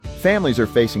Families are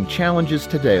facing challenges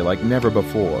today like never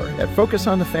before. At Focus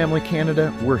on the Family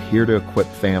Canada, we're here to equip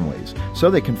families so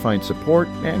they can find support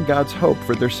and God's hope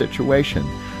for their situation.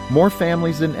 More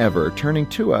families than ever are turning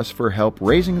to us for help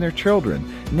raising their children,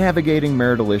 navigating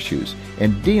marital issues,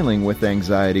 and dealing with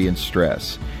anxiety and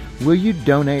stress. Will you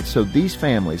donate so these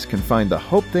families can find the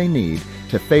hope they need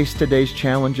to face today's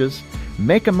challenges?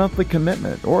 Make a monthly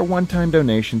commitment or a one-time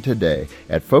donation today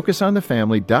at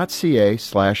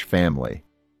focusonthefamily.ca/family.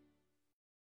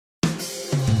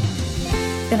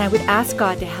 And I would ask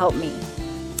God to help me.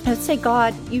 I would say,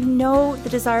 God, you know the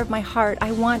desire of my heart.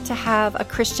 I want to have a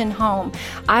Christian home.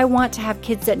 I want to have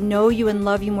kids that know you and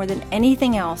love you more than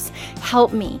anything else.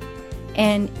 Help me.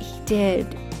 And he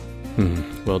did.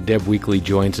 Well, Deb Weekly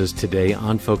joins us today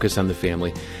on Focus on the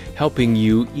Family, helping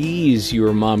you ease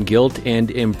your mom guilt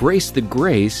and embrace the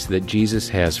grace that Jesus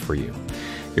has for you.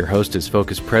 Your host is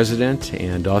Focus President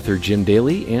and author Jim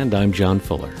Daly, and I'm John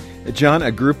Fuller. John,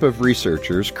 a group of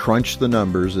researchers crunched the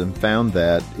numbers and found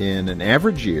that in an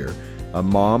average year, a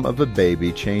mom of a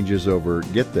baby changes over,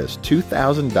 get this,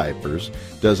 2,000 diapers,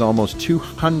 does almost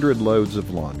 200 loads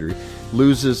of laundry,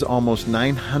 loses almost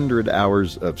 900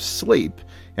 hours of sleep,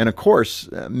 and of course,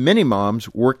 many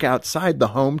moms work outside the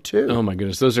home too. Oh my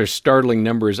goodness, those are startling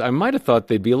numbers. I might have thought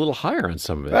they'd be a little higher on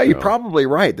some of it. Well, you're probably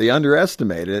right. They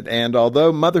underestimate it. And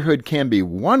although motherhood can be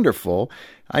wonderful,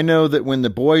 I know that when the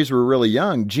boys were really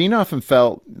young, Jean often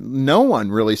felt no one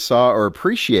really saw or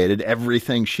appreciated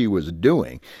everything she was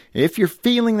doing. If you're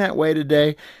feeling that way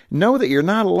today, know that you're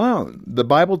not alone. The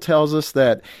Bible tells us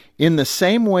that in the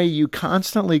same way you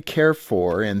constantly care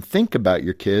for and think about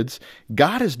your kids,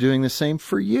 God is doing the same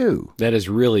for you. That is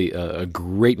really a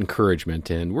great encouragement,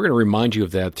 and we're going to remind you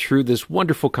of that through this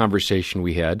wonderful conversation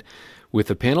we had with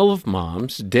a panel of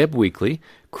moms, Deb Weekly,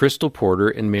 Crystal Porter,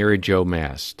 and Mary Jo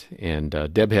Mast. And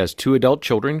Deb has 2 adult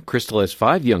children, Crystal has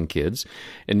 5 young kids,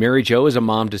 and Mary Jo is a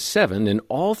mom to 7, and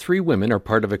all 3 women are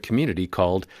part of a community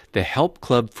called the Help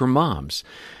Club for Moms,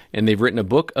 and they've written a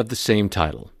book of the same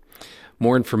title.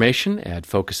 More information at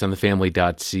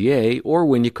focusonthefamily.ca or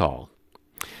when you call.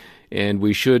 And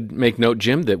we should make note,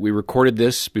 Jim, that we recorded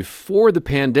this before the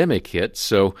pandemic hit,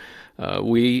 so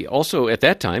we also, at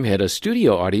that time, had a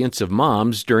studio audience of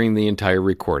moms during the entire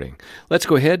recording. Let's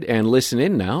go ahead and listen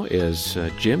in now as,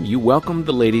 Jim, you welcome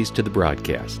the ladies to the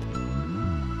broadcast.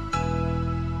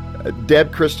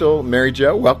 Deb, Crystal, Mary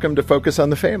Jo, welcome to Focus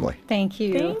on the Family. Thank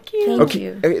you. Thank you. Thank Okay,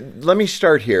 you. let me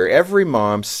start here. Every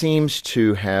mom seems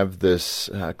to have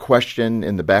this question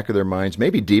in the back of their minds,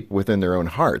 maybe deep within their own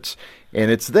hearts,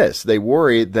 and it's this. They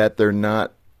worry that they're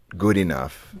not good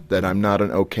enough, that I'm not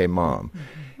an okay mom.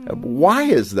 Why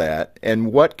is that,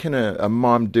 and what can a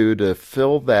mom do to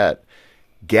fill that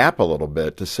gap a little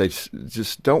bit, to say,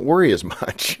 just don't worry as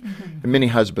much? And many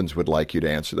husbands would like you to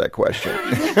answer that question.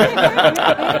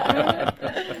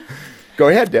 Go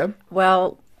ahead, Deb.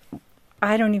 Well,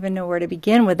 I don't even know where to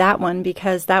begin with that one,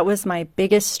 because that was my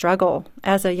biggest struggle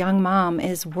as a young mom,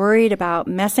 is worried about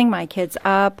messing my kids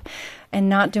up and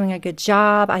not doing a good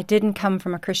job. I didn't come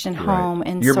from a Christian home,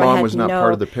 and your so I mom had was not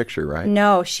part of the picture, right?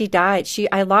 No, she died.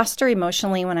 I lost her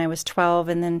emotionally when I was 12,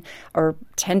 and then, or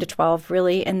 10 to 12,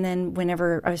 really, and then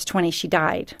whenever I was 20, she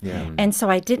died. Yeah. And so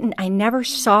I never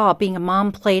saw being a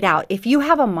mom played out. If you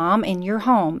have a mom in your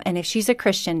home, and if she's a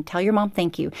Christian, tell your mom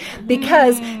thank you,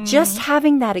 because just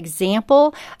having that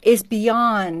example is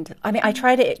beyond. I mean, I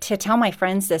try to tell my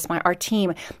friends this, our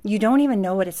team. You don't even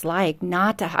know what it's like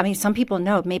not to. I mean, some people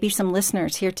know. Maybe some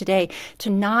listeners here today, to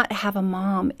not have a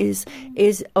mom is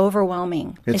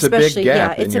overwhelming. It's a big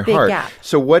gap in your heart. Gap.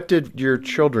 So what did your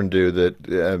children do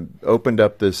that opened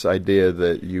up this idea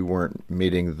that you weren't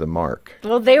meeting the mark?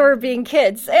 Well, they were being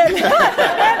kids, and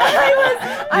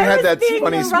I had was that being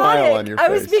funny neurotic. smile on your face. I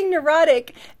was being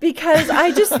neurotic because I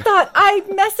just thought,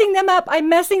 I'm messing them up,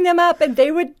 and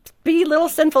they would be little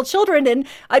sinful children, and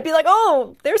I'd be like,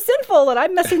 oh, they're sinful, and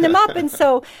I'm messing them up, and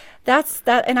so that's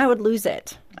that, and I would lose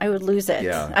it.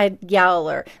 Yeah. I'd yell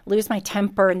or lose my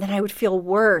temper, and then I would feel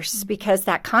worse because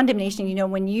that condemnation,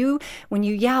 when you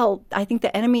yell, I think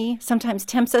the enemy sometimes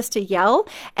tempts us to yell,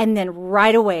 and then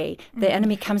right away the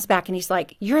enemy comes back and he's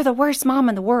like, you're the worst mom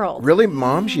in the world. Really?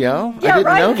 Moms yell? Yeah, I didn't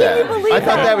right? know Can that. you believe I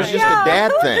thought that was just Yeah. a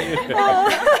dad thing.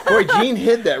 Boy, Jean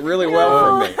hid that really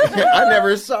well from me. I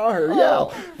never saw her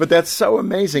yell. But that's so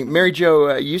amazing. Mary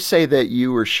Jo, you say that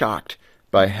you were shocked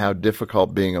by how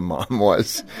difficult being a mom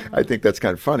was. I think that's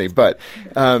kind of funny. But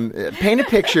paint a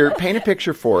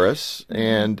picture for us,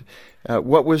 and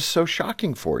what was so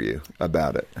shocking for you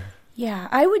about it? Yeah,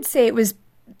 I would say it was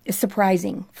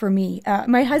surprising for me.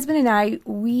 My husband and I,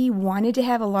 we wanted to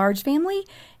have a large family,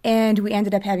 and we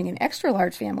ended up having an extra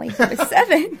large family with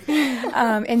 7.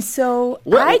 And so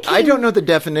I don't know the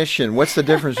definition. What's the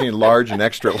difference between large and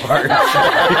extra large?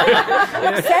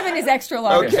 7 is extra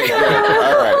large. Okay,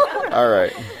 good. All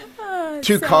right.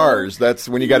 2 cars. That's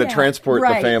when you got to transport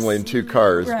the family in 2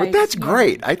 cars. Right. But that's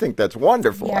great. I think that's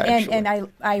wonderful, Yeah, actually. and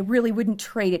I really wouldn't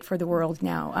trade it for the world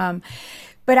now.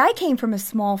 But I came from a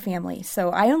small family,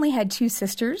 so I only had 2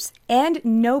 sisters and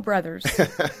no brothers.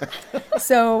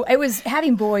 So it was,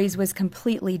 having boys was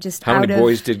completely just How many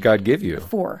boys did God give you?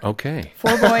 4. Okay.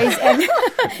 4 boys and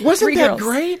Wasn't 3 that girls.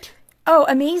 great? Oh,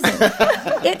 amazing!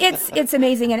 It's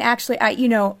amazing, and actually,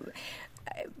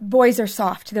 boys are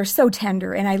soft. They're so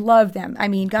tender, and I love them. I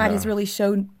mean, God has really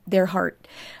shown their heart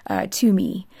to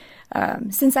me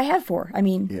since I have 4. I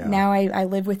mean, now I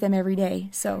live with them every day.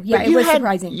 So, But it was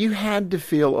surprising. You had to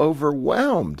feel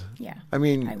overwhelmed. Yeah, I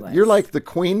mean, I was. you're like the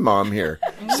queen mom here.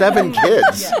 7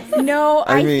 kids. No,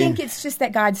 I mean- think it's just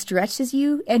that God stretches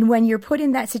you, and when you're put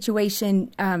in that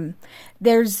situation,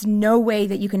 there's no way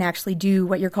that you can actually do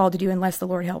what you're called to do unless the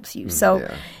Lord helps you. So,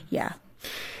 yeah.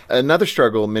 Another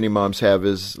struggle many moms have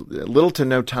is little to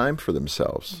no time for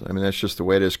themselves. I mean, that's just the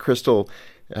way it is. Crystal,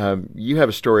 you have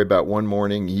a story about one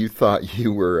morning you thought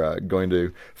you were going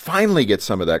to finally get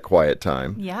some of that quiet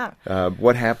time. Yeah.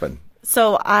 What happened?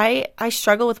 So I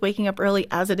struggle with waking up early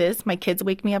as it is. My kids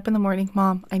wake me up in the morning,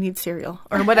 Mom, I need cereal,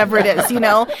 or whatever it is,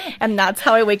 and that's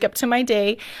how I wake up to my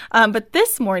day. But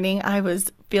this morning I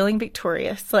was feeling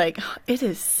victorious. Like, it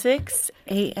is 6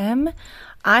 a.m.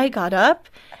 I got up.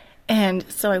 And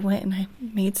so I went and I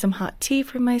made some hot tea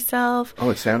for myself.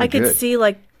 Oh, it sounded I could good. see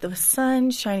like the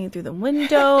sun shining through the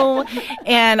window.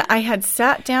 And I had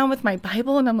sat down with my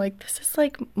Bible and I'm like, this is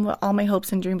like what all my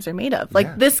hopes and dreams are made of.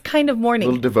 Like this kind of morning.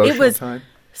 Little devotional it was time.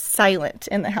 silent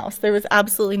in the house. There was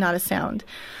absolutely not a sound.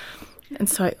 And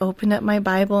so I opened up my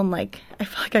Bible and I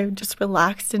felt like I just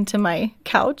relaxed into my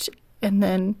couch. And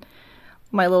then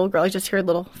my little girl, I just heard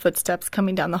little footsteps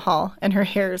coming down the hall, and her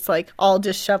hair is like all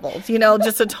disheveled,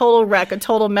 just a total wreck, a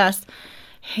total mess.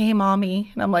 Hey,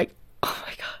 Mommy. And I'm like, oh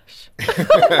my gosh, what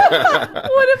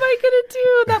am I going to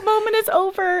do? That moment is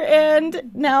over,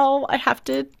 and now I have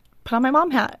to put on my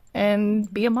mom hat and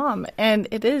be a mom. And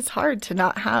it is hard to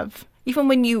not have, even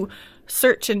when you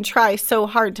search and try so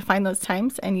hard to find those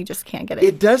times, and you just can't get it.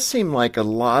 It does seem like a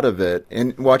lot of it,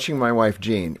 and watching my wife,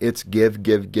 Jean, it's give,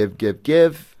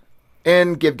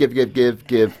 and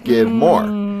give more.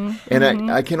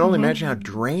 And I can only imagine how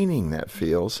draining that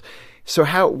feels. So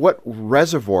what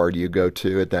reservoir do you go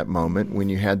to at that moment when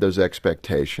you had those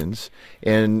expectations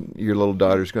and your little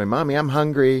daughter's going, Mommy, I'm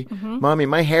hungry. Mommy,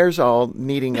 my hair's all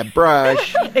needing a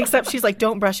brush. Except she's like,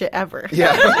 don't brush it ever.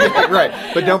 Yeah, right.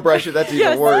 But don't brush it. That's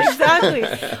even worse. Exactly.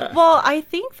 Well, I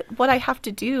think what I have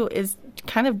to do is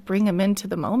kind of bring them into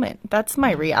the moment. That's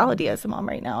my reality as a mom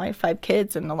right now. I have 5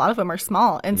 kids, and a lot of them are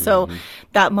small. And so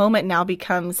that moment now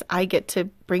becomes I get to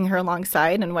bring her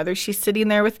alongside, and whether she's sitting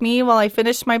there with me while I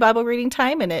finish my Bible reading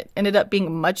time, and it ended up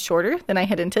being much shorter than I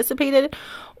had anticipated,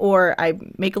 or I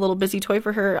make a little busy toy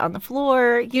for her on the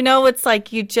floor. It's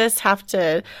like you just have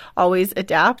to always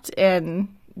adapt and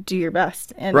do your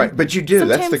best. And right, but you do.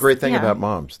 That's the great thing about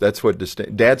moms. That's what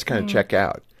dads kind of check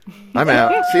out. I'm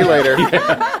out. See you later.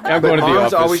 I'm But going to the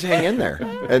moms office. always hang in there,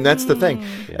 and that's the thing.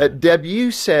 Deb, you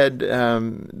said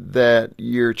that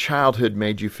your childhood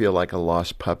made you feel like a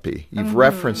lost puppy. You've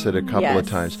referenced it a couple of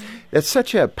times. It's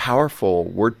such a powerful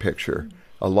word picture,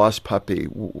 a lost puppy.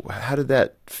 How did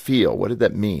that feel? What did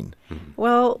that mean?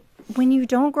 Well, when you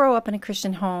don't grow up in a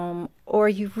Christian home or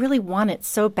you really want it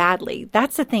so badly,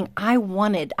 that's the thing I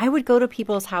wanted. I would go to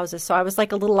people's houses. So I was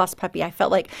like a little lost puppy. I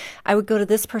felt like I would go to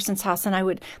this person's house and I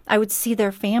would see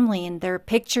their family and their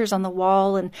pictures on the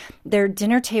wall and their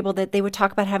dinner table that they would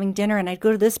talk about having dinner. And I'd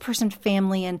go to this person's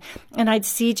family and I'd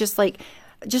see just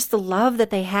the love that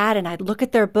they had, and I'd look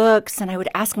at their books and I would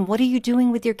ask them, what are you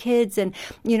doing with your kids? And,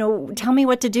 tell me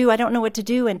what to do. I don't know what to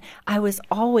do. And I was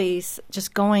always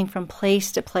just going from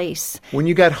place to place. When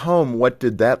you got home, what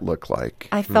did that look like?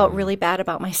 I felt really bad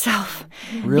about myself.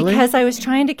 Really? Because I was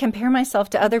trying to compare myself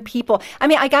to other people. I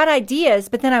mean, I got ideas,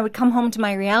 but then I would come home to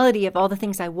my reality of all the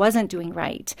things I wasn't doing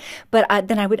right. But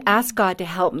then I would ask God to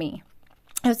help me.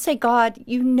 I would say, God,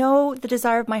 you know the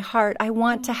desire of my heart. I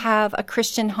want to have a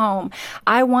Christian home.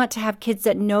 I want to have kids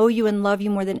that know you and love you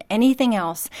more than anything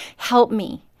else. Help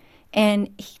me. And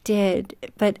he did,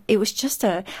 but it was just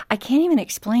I can't even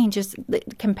explain, just the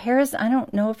comparison. I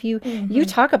don't know if you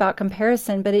talk about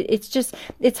comparison, but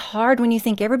it's hard when you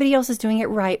think everybody else is doing it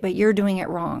right, but you're doing it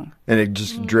wrong. And it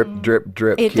just drip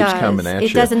keeps coming at you.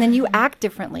 It does, and then you act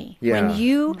differently. Yeah.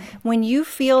 When you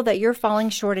feel that you're falling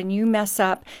short and you mess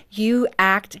up, you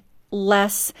act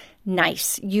less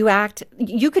nice.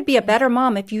 You could be a better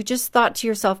mom if you just thought to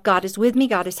yourself, God is with me,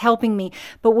 God is helping me.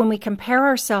 But when we compare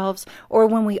ourselves, or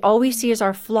when we always see as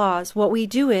our flaws, what we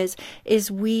do is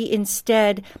we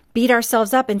instead beat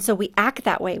ourselves up, and so we act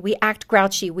that way. We act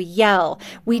grouchy, we yell.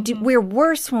 We're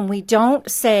worse when we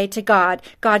don't say to God,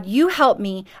 God, you help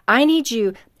me, I need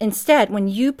you. Instead, when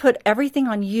you put everything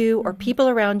on you or people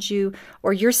around you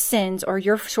or your sins or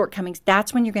your shortcomings,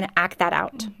 that's when you're going to act that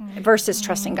out versus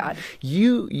trusting God.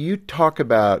 You talk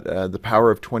about the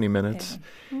power of 20 minutes.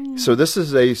 Yeah. So this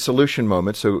is a solution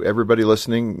moment. So everybody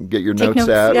listening, get your notes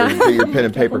out or get your pen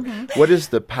and paper. What is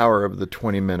the power of the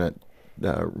 20-minute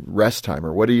rest time,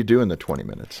 or what do you do in the 20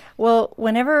 minutes? Well,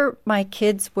 whenever my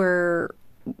kids were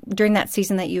during that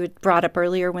season that you had brought up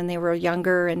earlier when they were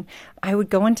younger, and I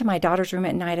would go into my daughter's room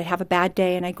at night, I'd have a bad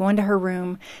day, and I'd go into her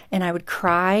room and I would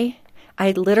cry.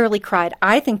 I literally cried.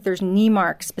 I think there's knee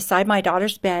marks beside my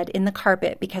daughter's bed in the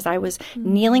carpet because I was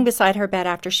kneeling beside her bed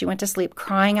after she went to sleep,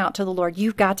 crying out to the Lord,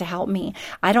 you've got to help me.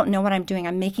 I don't know what I'm doing.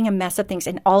 I'm making a mess of things.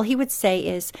 And all he would say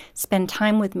is, spend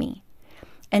time with me.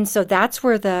 And so that's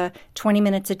where the 20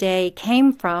 minutes a day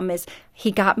came from, is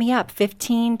he got me up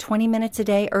 15, 20 minutes a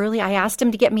day early. I asked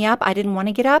him to get me up. I didn't want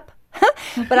to get up.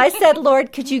 But I said,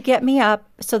 Lord, could you get me up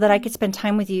so that I could spend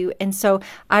time with you? And so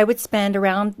I would spend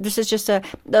around, this is just a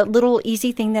little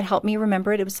easy thing that helped me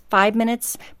remember it. It was 5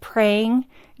 minutes praying,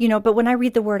 but when I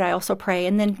read the word, I also pray.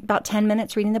 And then about 10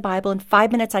 minutes reading the Bible, and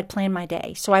 5 minutes I'd plan my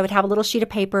day. So I would have a little sheet of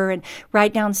paper and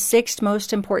write down 6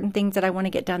 most important things that I want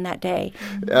to get done that day.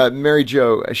 Mary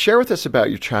Jo, share with us about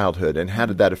your childhood and how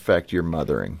did that affect your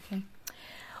mothering? Okay.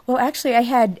 Well, actually, I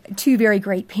had 2 very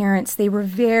great parents. They were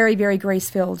very, very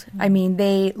grace-filled. I mean,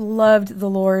 they loved the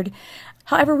Lord.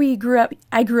 However,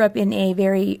 I grew up in a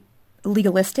very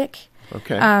legalistic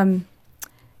kind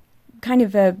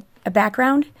of a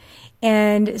background.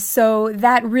 And so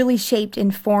that really shaped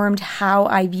and formed how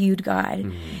I viewed God.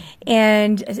 Mm-hmm.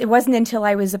 And it wasn't until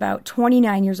I was about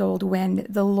 29 years old when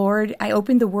I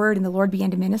opened the Word and the Lord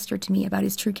began to minister to me about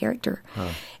his true character. Huh.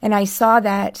 And I saw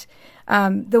that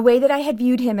the way that I had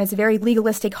viewed him as a very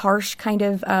legalistic, harsh kind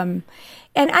of, and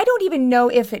I don't even know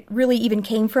if it really even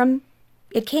came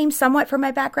somewhat from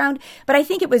my background, but I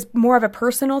think it was more of a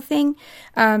personal thing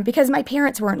because my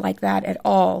parents weren't like that at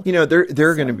all. There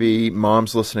are going to be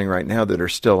moms listening right now that are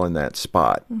still in that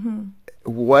spot. Mm-hmm.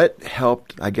 What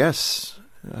helped, I guess,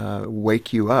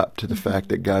 wake you up to the fact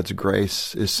that God's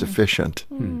grace is sufficient?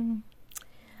 Mm-hmm.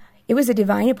 It was a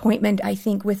divine appointment, I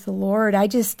think, with the Lord.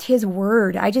 His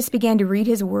word. I just began to read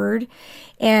his word,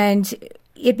 and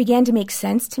it began to make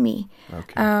sense to me.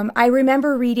 Okay. I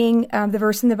remember reading the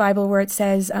verse in the Bible where it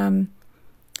says,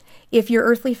 if your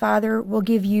earthly father will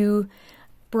give you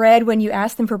bread when you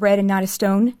ask them for bread and not a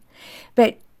stone.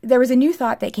 But there was a new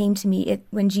thought that came to me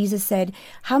when Jesus said,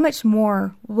 how much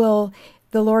more will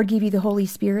the Lord give you the Holy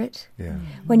Spirit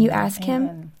when you ask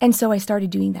him? And so I started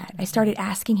doing that. I started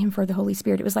asking him for the Holy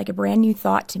Spirit. It was like a brand new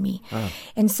thought to me. Oh.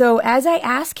 And so as I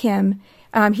asked him,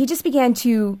 he just began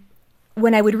to,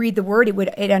 when I would read the word,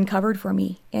 it uncovered for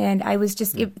me. And I was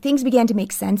things began to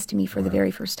make sense to me for the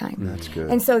very first time. That's good.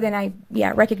 And so then I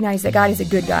recognized that God is a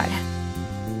good God.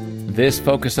 This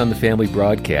Focus on the Family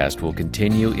broadcast will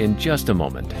continue in just a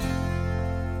moment.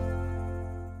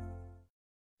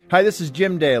 Hi, this is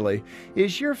Jim Daly.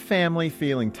 Is your family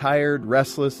feeling tired,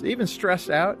 restless, even stressed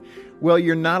out? Well,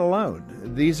 you're not alone.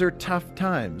 These are tough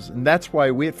times, and that's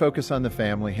why we at Focus on the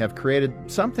Family have created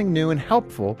something new and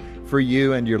helpful for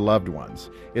you and your loved ones.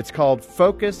 It's called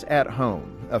Focus at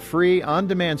Home, a free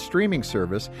on-demand streaming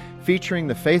service featuring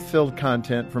the faith-filled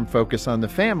content from Focus on the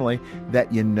Family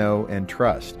that you know and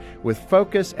trust. With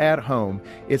Focus at Home,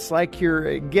 it's like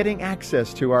you're getting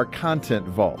access to our content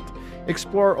vault.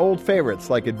 Explore old favorites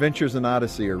like Adventures in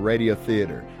Odyssey or Radio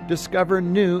Theater. Discover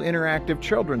new interactive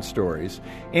children's stories.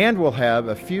 And we'll have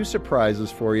a few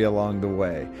surprises for you along the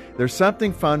way. There's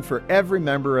something fun for every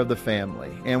member of the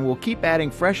family. And we'll keep adding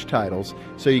fresh titles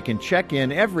so you can check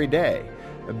in every day.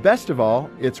 Best of all,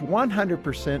 it's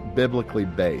 100% biblically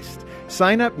based.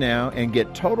 Sign up now and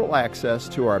get total access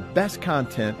to our best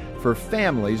content for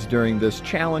families during this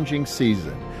challenging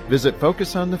season. Visit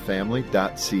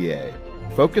FocusOnTheFamily.ca.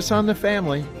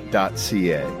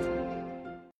 FocusOnTheFamily.ca.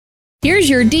 Here's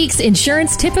your Deeks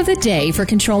Insurance tip of the day for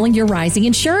controlling your rising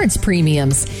insurance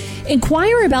premiums.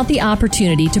 Inquire about the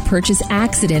opportunity to purchase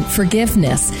accident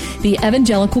forgiveness. The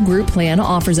Evangelical Group Plan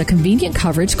offers a convenient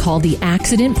coverage called the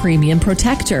Accident Premium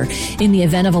Protector. In the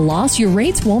event of a loss, your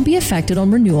rates won't be affected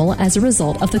on renewal as a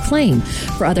result of the claim.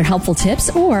 For other helpful tips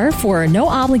or for a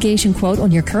no-obligation quote on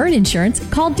your current insurance,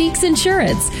 call Deeks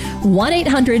Insurance.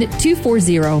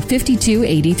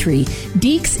 1-800-240-5283.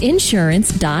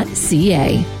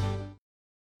 DeeksInsurance.ca.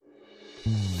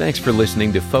 Thanks for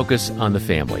listening to Focus on the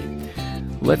Family.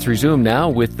 Let's resume now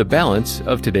with the balance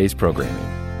of today's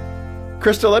programming.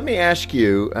 Crystal, let me ask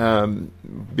you,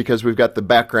 because we've got the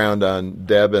background on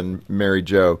Deb and Mary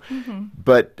Jo,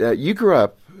 but you grew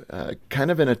up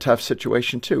kind of in a tough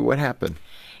situation too. What happened?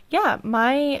 Yeah,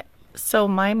 my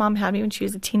mom had me when she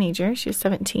was a teenager. She was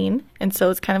 17, and so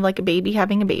it's kind of like a baby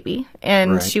having a baby,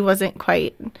 and Right. she wasn't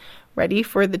quite ready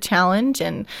for the challenge,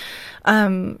 and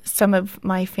some of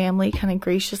my family kind of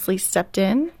graciously stepped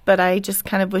in, but I just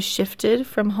kind of was shifted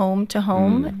from home to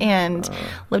home and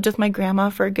lived with my grandma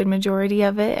for a good majority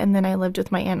of it, and then I lived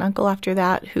with my aunt and uncle after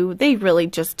that, who they really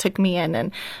just took me in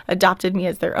and adopted me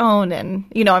as their own, and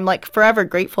I'm like forever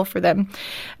grateful for them.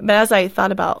 But as I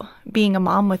thought about being a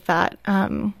mom with that,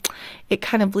 it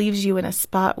kind of leaves you in a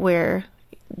spot where,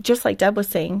 just like Deb was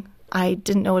saying, I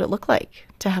didn't know what it looked like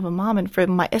to have a mom, and for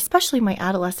especially my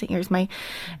adolescent years, my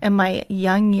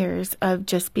young years of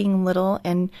just being little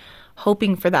and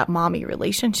hoping for that mommy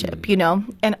relationship,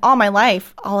 and all my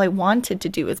life, all I wanted to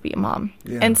do was be a mom.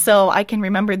 Yeah. And so I can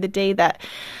remember the day that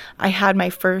I had my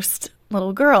first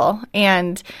little girl,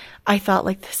 and I thought,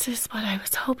 like, this is what I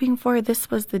was hoping for. This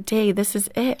was the day. This is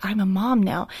it. I'm a mom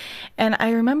now. And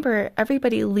I remember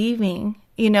everybody leaving,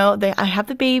 I have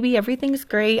the baby. Everything's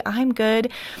great. I'm good.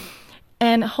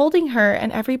 And holding her,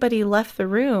 and everybody left the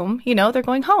room, they're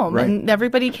going home. Right. And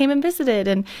everybody came and visited.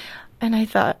 And I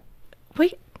thought,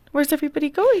 wait, where's everybody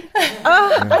going?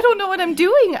 I don't know what I'm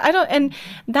doing. And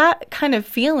that kind of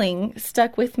feeling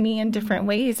stuck with me in different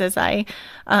ways as I,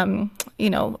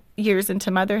 years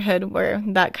into motherhood, where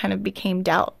that kind of became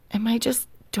doubt.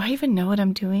 Do I even know what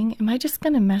I'm doing? Am I just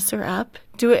going to mess her up?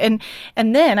 And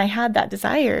then I had that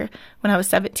desire when I was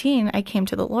 17. I came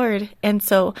to the Lord. And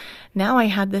so now I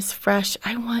had this fresh,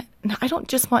 I don't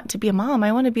just want to be a mom.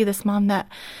 I want to be this mom that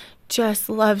just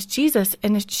loves Jesus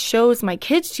and it shows my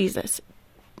kids Jesus.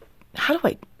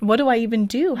 What do I even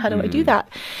do? How do I do that?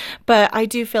 But I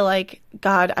do feel like,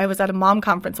 God, I was at a mom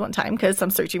conference one time because I'm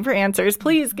searching for answers.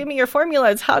 Please give me your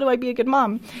formulas. How do I be a good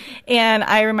mom? And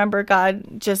I remember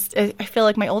God I feel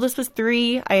like my oldest was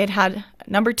 3. I had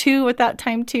number 2 at that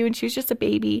time too, and she was just a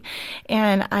baby.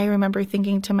 And I remember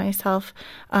thinking to myself,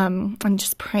 and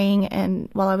just praying, and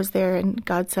while I was there, and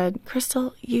God said,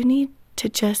 Crystal, you need to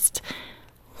just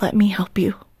let me help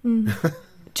you.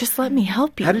 Just let me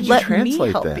help you. How did you let translate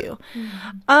me help that? you.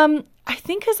 I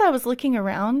think as I was looking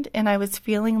around and I was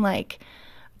feeling like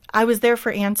I was there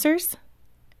for answers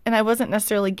and I wasn't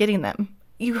necessarily getting them.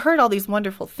 You heard all these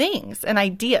wonderful things and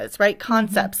ideas, right?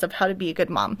 Concepts of how to be a good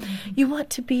mom. You want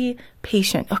to be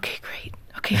patient. Okay, great.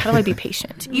 Okay, how do I be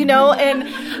patient?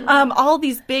 And all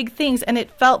these big things, and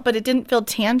it didn't feel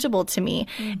tangible to me,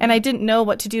 and I didn't know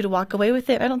what to do to walk away with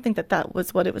it. I don't think that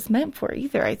was what it was meant for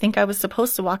either. I think I was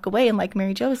supposed to walk away, and like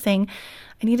Mary Jo was saying,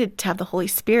 I needed to have the Holy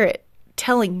Spirit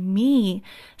telling me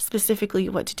specifically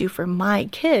what to do for my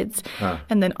kids,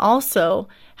 and then also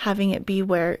having it be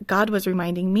where God was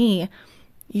reminding me,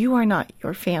 you are not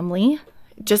your family.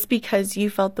 Just because you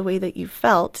felt the way that you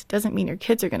felt doesn't mean your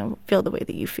kids are going to feel the way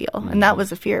that you feel. And that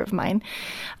was a fear of mine.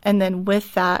 And then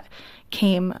with that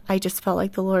came, I just felt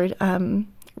like the Lord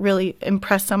really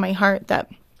impressed on my heart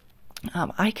that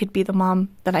I could be the mom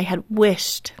that I had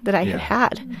wished that I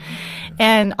had.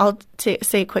 And I'll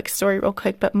say a quick story real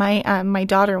quick, but my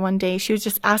daughter one day, she was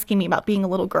just asking me about being a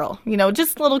little girl,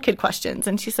 just little kid questions.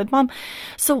 And she said, Mom,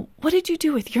 so what did you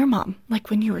do with your mom,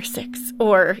 like when you were 6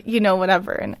 or,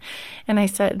 whatever? And I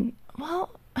said,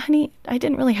 well, honey, I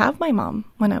didn't really have my mom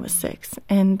when I was 6.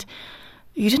 And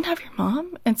you didn't have your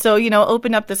mom? And so,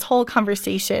 opened up this whole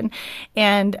conversation.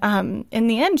 And in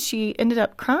the end, she ended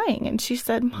up crying. And she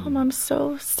said, Mom, I'm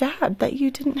so sad that you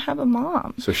didn't have a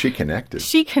mom. So she connected.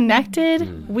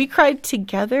 We cried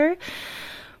together.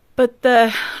 But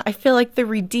I feel like the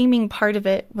redeeming part of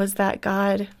it was that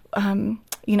God, I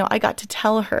got to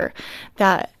tell her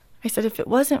that I said, if it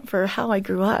wasn't for how I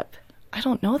grew up, I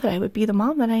don't know that I would be the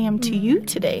mom that I am to you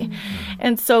today.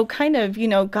 And so kind of,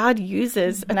 God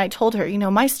uses, and I told her,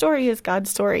 my story is God's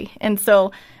story. And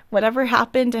so whatever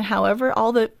happened and however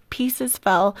all the pieces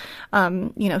fell,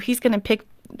 he's going to pick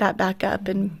that back up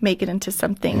and make it into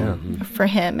something for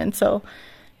him. And so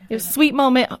You have a sweet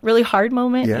moment, really hard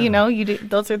moment. Yeah. You know,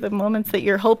 those are the moments that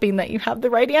you're hoping that you have the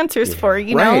right answers for.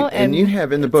 You right. know, and you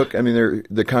have in the book. I mean,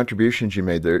 the contributions you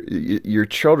made there. Your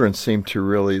children seem to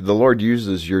really. The Lord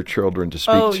uses your children to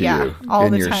speak to you all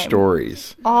in the your time.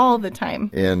 stories All the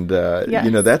time. And Yes.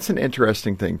 you know, that's an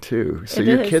interesting thing too. So It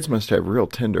your is. kids must have real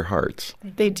tender hearts.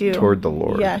 They do. Toward the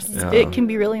Lord. Yes. Yeah. It can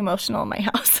be really emotional in my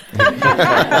house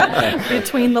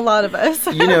between the lot of us.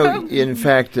 You know, in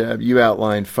fact, you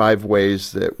outlined 5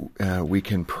 ways that we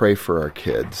can pray for our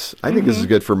kids. I think this is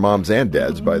good for moms and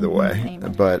dads, by the way.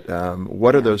 Amen. But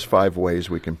what are those 5 ways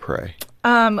we can pray?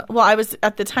 Well, I was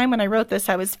at the time when I wrote this,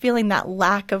 I was feeling that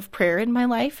lack of prayer in my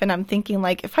life. And I'm thinking,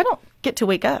 like, if I don't get to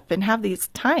wake up and have these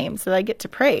times that I get to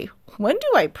pray, when do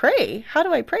I pray? How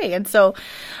do I pray? And so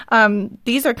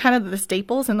these are kind of the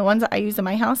staples and the ones that I use in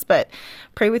my house. But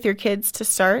pray with your kids to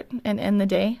start and end the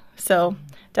day. So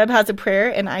Deb has a prayer,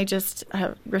 and I just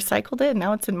recycled it, and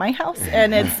now it's in my house.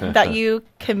 And it's that you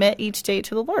commit each day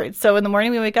to the Lord. So in the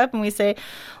morning we wake up and we say,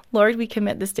 Lord, we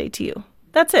commit this day to you.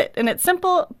 That's it. And it's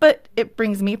simple, but it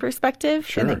brings me perspective,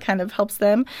 and it kind of helps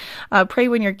them. Pray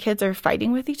when your kids are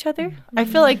fighting with each other. I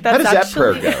feel like that's How does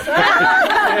actually... that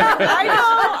prayer go?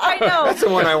 I know. That's the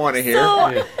one I want to hear. So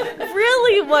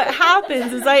really what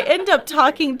happens is I end up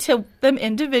talking to them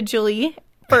individually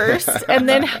first, and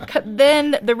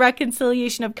then the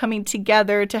reconciliation of coming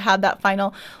together to have that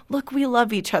final, look, we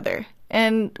love each other.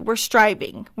 And we're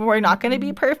striving. We're not going to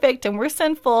be perfect, and we're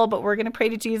sinful, but we're going to pray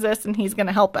to Jesus, and He's going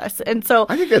to help us. And so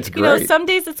I think that's great. You know, some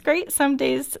days it's great. Some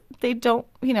days they don't.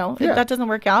 You know, that doesn't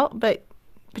work out. But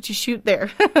you shoot there.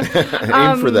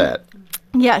 Aim for that.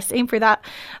 Yes, aim for that.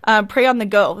 Pray on the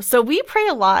go. So we pray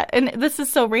a lot, and this is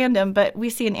so random, but we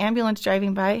see an ambulance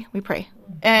driving by, we pray.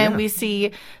 And we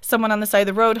see someone on the side of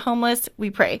the road homeless, we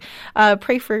pray.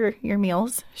 Pray for your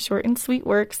meals. Short and sweet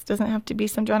works. Doesn't have to be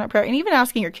some drawn-out prayer. And even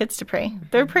asking your kids to pray.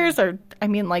 Their prayers are, I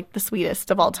mean, like the sweetest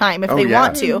of all time if they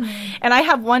want to. And I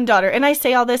have one daughter, and I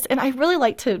say all this, and I really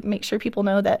like to make sure people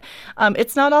know that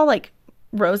it's not all like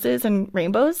roses and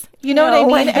rainbows. You know what I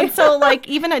mean? And so, like,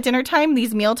 even at dinner time,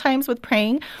 these meal times with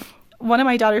praying, one of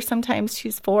my daughters, sometimes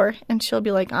she's 4, and she'll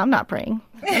be like, I'm not praying.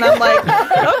 And I'm like,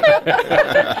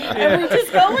 okay. And we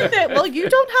just go with it. Well, you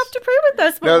don't have to pray with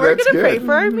us, but we're going to pray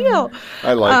for our meal.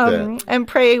 I like that. And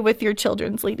pray with your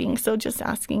children's leading. So just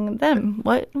asking them,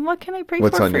 what can I pray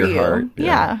What's for on your you? heart?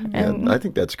 Yeah. And I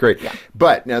think that's great. Yeah.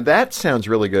 But now that sounds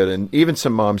really good. And even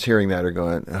some moms hearing that are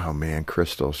going, oh, man,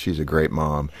 Crystal, she's a great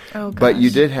mom. Oh, gosh. But you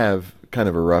did have kind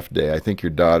of a rough day. I think your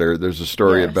daughter, there's a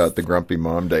story about the grumpy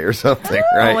mom day or something,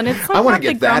 right? And it's like I want to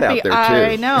not get that out there, too.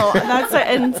 I know.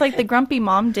 And it's like the grumpy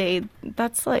mom day.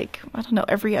 That's like, I don't know,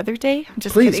 every other day. I'm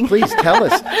just kidding. Please tell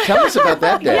us about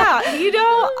that day. Yeah, you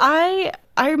know, I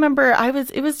remember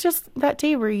it was just that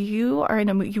day where you are in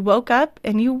a mood. You woke up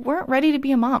and you weren't ready to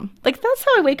be a mom. Like, that's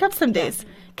how I wake up some days.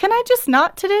 Can I just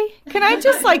not today? Can I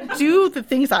just like do the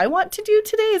things I want to do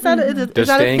today? Is that a thing? Does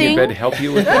staying in bed help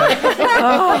you with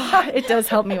that? It does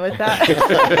help me with that.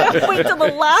 Wait till the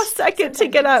last second to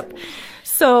get up.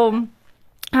 So,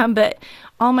 but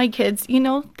all my kids, you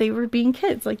know, they were being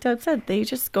kids, like Deb said. They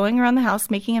just going around the house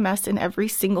making a mess in every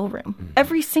single room,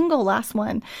 every single last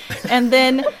one. And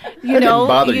then, you know, didn't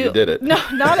bother you, did it? No,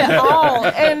 not at all.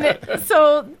 And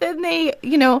so then they,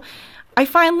 you know,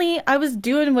 I was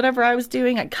doing whatever I was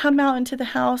doing. I come out into the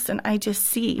house and I just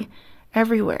see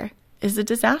everywhere is a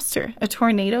disaster. A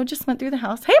tornado just went through the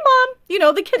house. Hey, Mom! You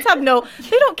know, the kids they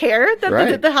don't care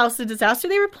that the house is a disaster.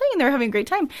 They were playing. They were having a great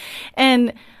time.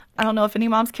 And I don't know if any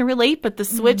moms can relate, but the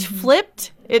switch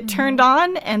flipped. It turned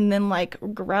on, and then, like,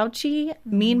 grouchy,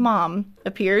 mean mom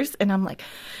appears, and I'm like,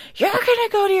 you're going to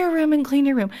go to your room and clean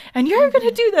your room, and you're going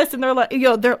to do this. And they're like,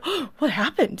 what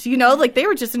happened? You know, like, they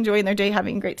were just enjoying their day,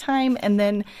 having a great time, and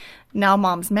then now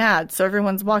mom's mad. So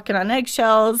everyone's walking on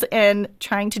eggshells and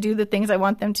trying to do the things I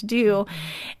want them to do.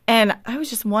 And I was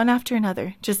just one after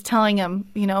another, just telling them,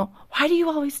 you know, why do you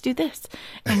always do this?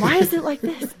 And why is it like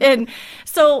this? And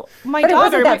so my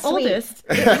daughter, my oldest,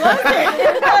 it wasn't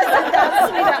that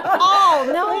sweet at all.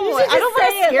 No, I don't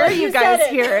want to scare you guys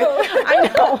here.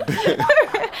 I know.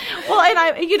 Well,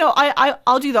 and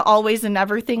I'll do the always and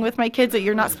never thing with my kids that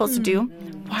you're not supposed to do.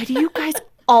 Why do you guys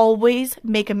always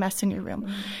make a mess in your room?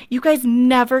 You guys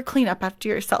never clean up after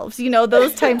yourselves, you know,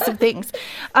 those types of things.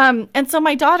 And so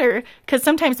my daughter, because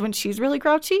sometimes when she's really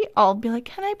grouchy, I'll be like,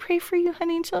 can I pray for you,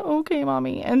 honey? And she's like, okay,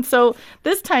 Mommy. And so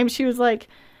this time she was like,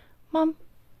 Mom,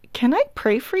 can I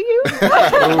pray for you?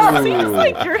 Seems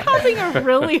like you're having a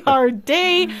really hard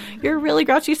day. You're really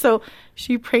grouchy. So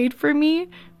she prayed for me,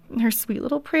 her sweet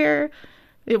little prayer.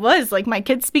 It was like my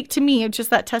kids speak to me. It's just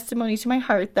that testimony to my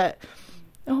heart that,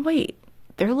 oh, wait.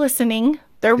 They're listening.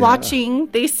 They're watching.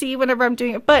 They see whenever I'm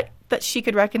doing it. But that she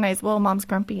could recognize, well, Mom's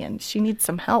grumpy and she needs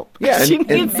some help. Yeah, she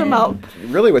needs some help.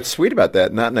 Really, what's sweet about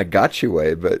that, not in a gotcha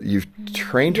way, but you've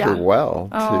trained her well,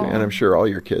 and I'm sure all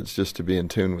your kids, just to be in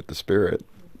tune with the Spirit.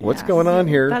 What's going on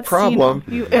here? That's, Problem.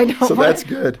 I know, so that's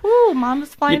good. Ooh,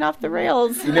 Mom's flying off the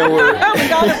rails. You know, we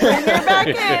gotta bring her back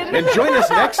in. And join us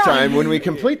next time when we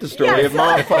complete the story of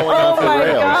Mom falling off the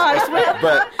rails. Oh my gosh!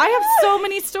 But I have so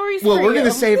many stories. Well, for we're going to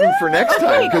you. save them for next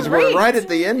time because we're great. right at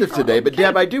the end of today. But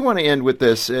Deb, I do want to end with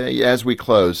this as we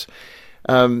close.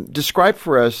 Describe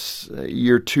for us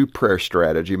your 2 prayer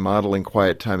strategy, modeling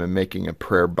quiet time and making a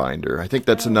prayer binder. I think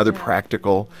that's another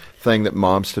practical thing that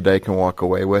moms today can walk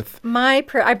away with. My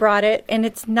prayer, I brought it, and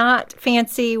it's not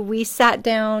fancy. We sat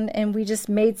down and we just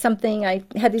made something. I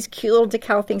had these cute little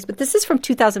decal things, but this is from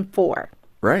 2004.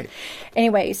 Right.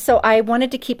 Anyway, so I wanted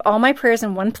to keep all my prayers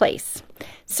in one place.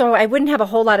 So I wouldn't have a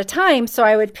whole lot of time, so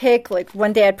I would pick, like,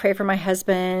 one day I'd pray for my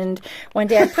husband, one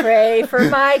day I'd pray for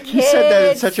my kids. You said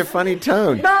that in such a funny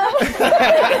tone. Oh,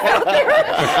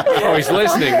 he's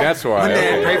listening, that's why. One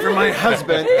day I'd pray for my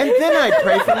husband, and then I'd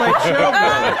pray for my children.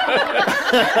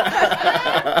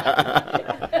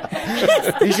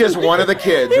 He's just one of the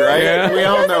kids, right? Yeah. We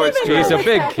all know it's true. He's a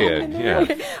big kid, yeah.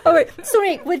 All right. So,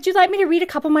 wait, would you like me to read a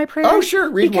couple of my prayers? Oh, sure.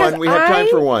 Read Because one. We have time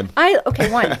for one. Okay,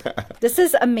 one. This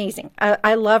is amazing.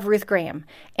 I love Ruth Graham,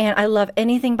 and I love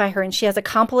anything by her. And she has a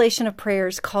compilation of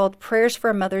prayers called Prayers for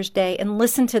a Mother's Day. And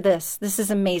listen to this. This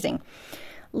is amazing.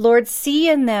 Lord, see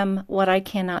in them what I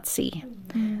cannot see.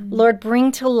 Lord,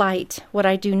 bring to light what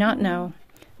I do not know.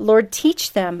 Lord,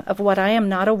 teach them of what I am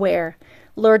not aware.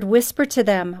 Lord, whisper to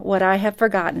them what I have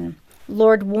forgotten.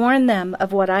 Lord, warn them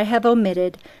of what I have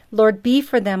omitted. Lord, be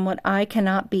for them what I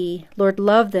cannot be. Lord,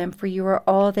 love them, for you are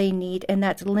all they need. And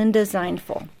that's Linda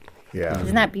Zeinfeld. Yeah.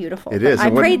 Isn't that beautiful? It is. I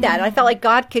prayed that. And I felt like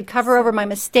God could cover over my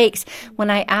mistakes when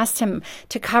I asked him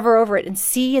to cover over it and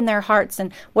see in their hearts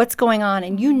and what's going on.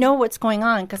 And you know what's going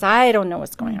on because I don't know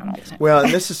what's going on all the time. Well,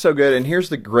 and this is so good. And here's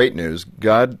the great news.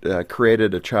 God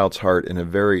created a child's heart in a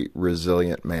very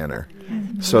resilient manner.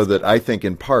 So that I think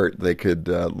in part they could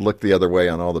look the other way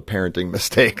on all the parenting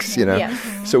mistakes, you know.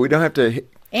 Yes. So we don't have to kick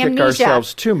Amnesia.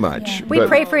 ourselves too much. Yeah. We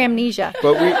pray for amnesia.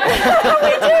 But we We do.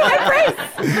 I pray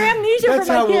for amnesia That's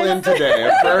for my how kids. we'll end today,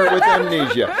 a prayer with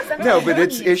amnesia. No, but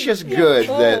it's just good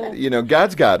that, you know,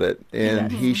 God's got it,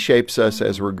 and he shapes us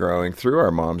as we're growing through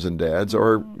our moms and dads,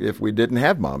 or if we didn't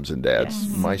have moms and dads,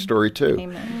 my story too.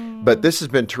 Amen. But this has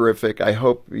been terrific. I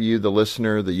hope you, the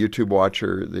listener, the YouTube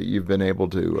watcher, that you've been able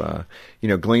to,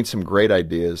 glean some great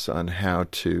ideas on how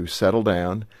to settle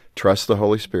down, trust the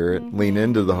Holy Spirit, lean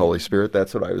into the Holy Spirit.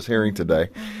 That's what I was hearing today.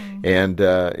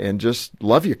 And just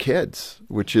love your kids,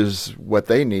 which is what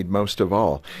they need most of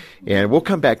all. And we'll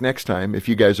come back next time if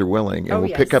you guys are willing, and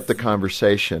we'll pick up the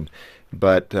conversation.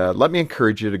 But let me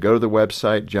encourage you to go to the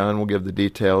website. John will give the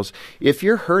details. If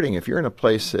you're hurting, if you're in a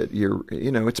place that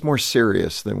it's more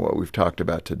serious than what we've talked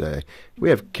about today, we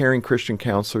have caring Christian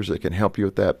counselors that can help you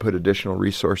with that, put additional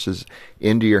resources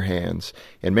into your hands,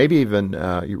 and maybe even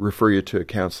refer you to a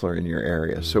counselor in your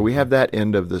area. So we have that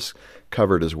end of this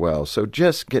covered as well. So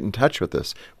just get in touch with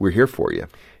us. We're here for you.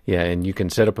 Yeah, and you can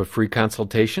set up a free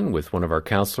consultation with one of our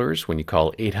counselors when you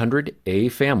call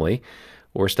 800-A-FAMILY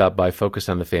or stop by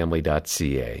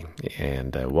focusonthefamily.ca.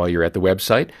 And while you're at the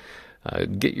website,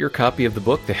 get your copy of the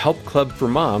book, The Help Club for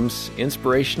Moms,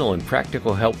 inspirational and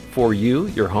practical help for you,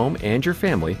 your home, and your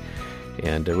family.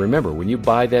 And remember, when you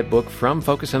buy that book from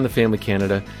Focus on the Family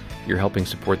Canada, you're helping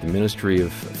support the ministry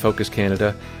of Focus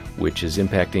Canada, which is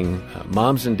impacting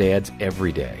moms and dads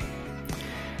every day.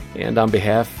 And on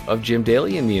behalf of Jim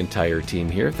Daly and the entire team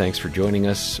here, thanks for joining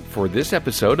us for this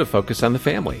episode of Focus on the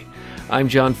Family. I'm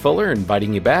John Fuller,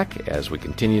 inviting you back as we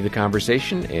continue the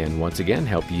conversation and once again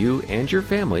help you and your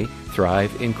family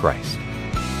thrive in Christ.